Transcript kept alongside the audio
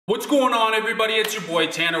What's going on, everybody? It's your boy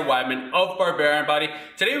Tanner Weidman of Barbarian Body.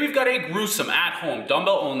 Today we've got a gruesome at-home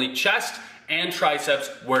dumbbell only chest and triceps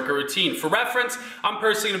workout routine. For reference, I'm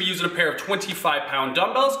personally going to be using a pair of 25-pound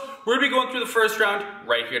dumbbells. We're going to be going through the first round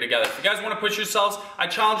right here together. If you guys want to push yourselves, I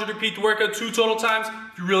challenge you to repeat the workout 2 total times.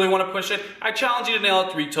 If you really want to push it, I challenge you to nail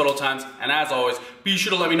it 3 total times. And as always, be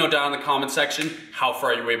sure to let me know down in the comment section how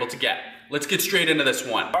far you were able to get. Let's get straight into this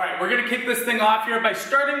one. All right, we're gonna kick this thing off here by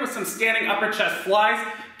starting with some standing upper chest flies.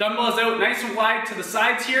 Dumbbells out nice and wide to the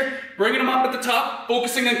sides here, bringing them up at the top,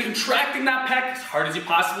 focusing on contracting that pec as hard as you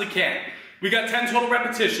possibly can. We got 10 total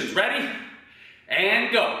repetitions. Ready?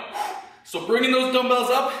 And go. So bringing those dumbbells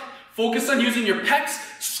up, focus on using your pecs,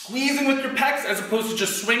 squeezing with your pecs as opposed to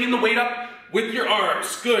just swinging the weight up with your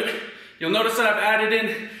arms. Good. You'll notice that I've added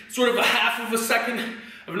in sort of a half of a second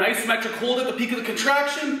of an isometric hold at the peak of the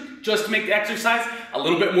contraction, just to make the exercise a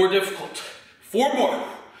little bit more difficult. 4 more.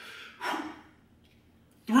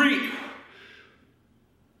 3,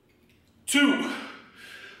 2,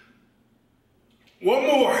 1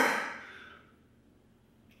 more.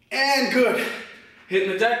 And good.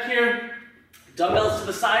 Hitting the deck here, dumbbells to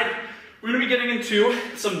the side. We're gonna be getting into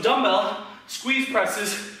some dumbbell squeeze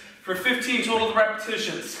presses for 15 total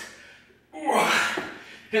repetitions.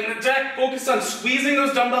 Hitting the deck, focus on squeezing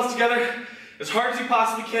those dumbbells together as hard as you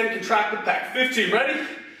possibly can, contract the pec. 15, ready?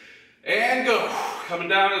 And go. Coming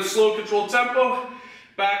down in a slow, controlled tempo.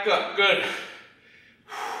 Back up, good.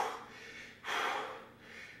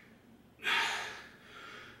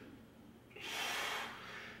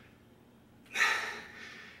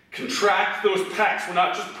 Contract those pecs. We're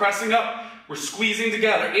not just pressing up, we're squeezing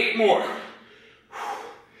together. 8 more.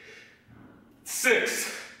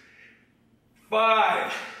 6,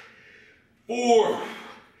 5, 4,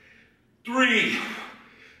 3,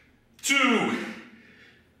 2,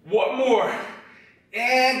 1 more,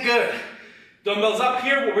 and good. Dumbbells up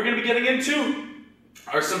here. What we're going to be getting into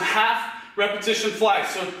are some half repetition flies.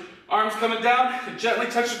 So arms coming down, gently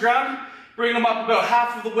touch the ground, bring them up about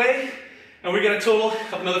half of the way, and we get a total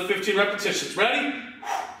of another 15 repetitions. Ready?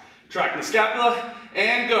 Tracking the scapula,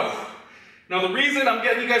 and go. Now the reason I'm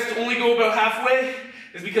getting you guys to only go about halfway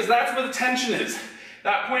is because that's where the tension is.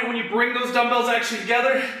 That point when you bring those dumbbells actually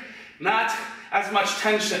together, not as much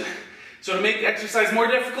tension. So to make the exercise more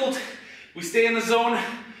difficult, we stay in the zone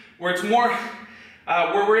where it's more,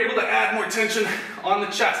 where we're able to add more tension on the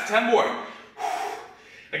chest. 10 more.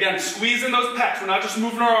 Again, squeezing those pecs. We're not just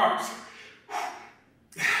moving our arms.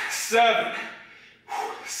 7,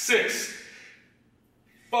 6,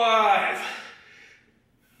 5,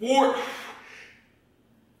 4,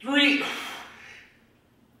 3,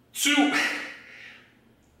 2,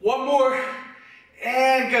 1 more,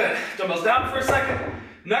 and good. Dumbbells down for a second.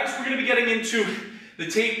 Next, we're going to be getting into the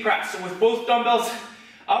tape press. So with both dumbbells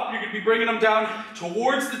up, you're going to be bringing them down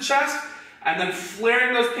towards the chest and then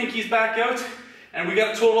flaring those pinkies back out. And we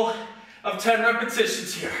got a total of 10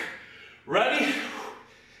 repetitions here. Ready?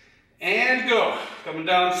 And go. Coming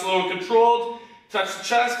down slow and controlled. Touch the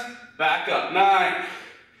chest. Back up. 9,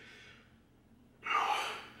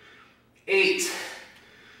 8,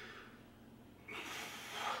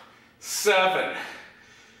 7,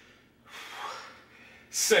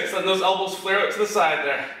 6. Let those elbows flare out to the side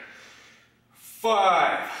there.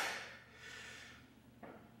 5,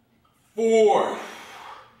 4,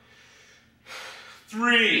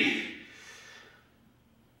 3,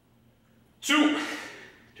 2.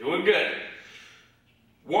 Doing good.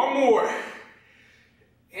 1 more.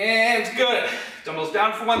 And good. Dumbbells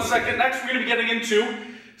down for 1 second. Next, we're going to be getting into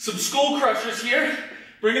some skull crushers here.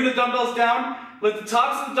 Bringing the dumbbells down. Let the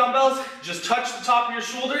tops of the dumbbells just touch the top of your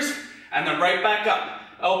shoulders and then right back up.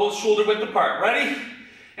 Elbows shoulder width apart. Ready?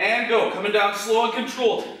 And go. Coming down slow and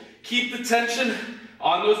controlled. Keep the tension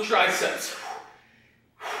on those triceps.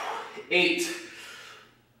 8,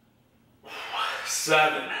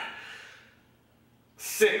 7,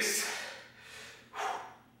 6,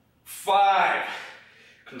 5.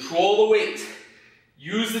 Control the weight.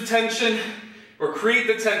 Use the tension or create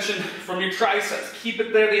the tension from your triceps. Keep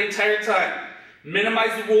it there the entire time.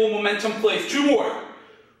 Minimize the roll momentum plays. 2 more.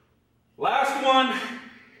 Last one.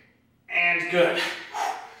 And good.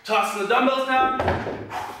 Tossing the dumbbells down.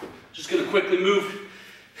 Just going to quickly move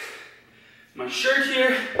my shirt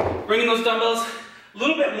here. Bringing those dumbbells a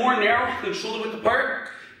little bit more narrow than shoulder width apart.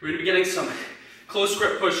 We're going to be getting some close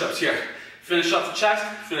grip push-ups here. Finish off the chest,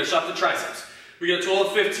 finish off the triceps. We get a total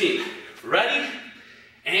of 15. Ready?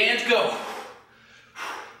 And go.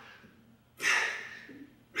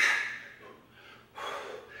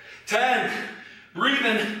 10. Breathe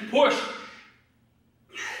in, push.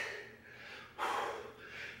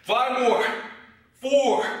 5 more.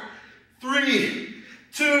 4, 3,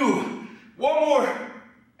 2,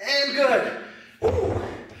 feeling good. Woo.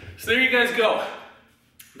 So there you guys go.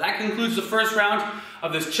 That concludes the first round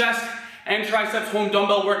of this chest and triceps home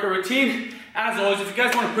dumbbell workout routine. As always, if you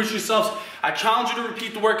guys want to push yourselves, I challenge you to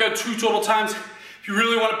repeat the workout 2 total times. If you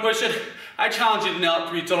really want to push it, I challenge you to nail it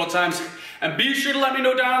 3 total times. And be sure to let me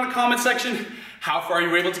know down in the comment section how far you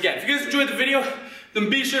were able to get. If you guys enjoyed the video, then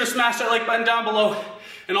be sure to smash that like button down below.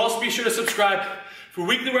 And also be sure to subscribe for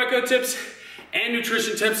weekly workout tips and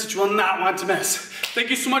nutrition tips that you will not want to miss. Thank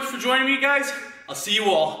you so much for joining me, guys. I'll see you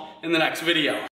all in the next video.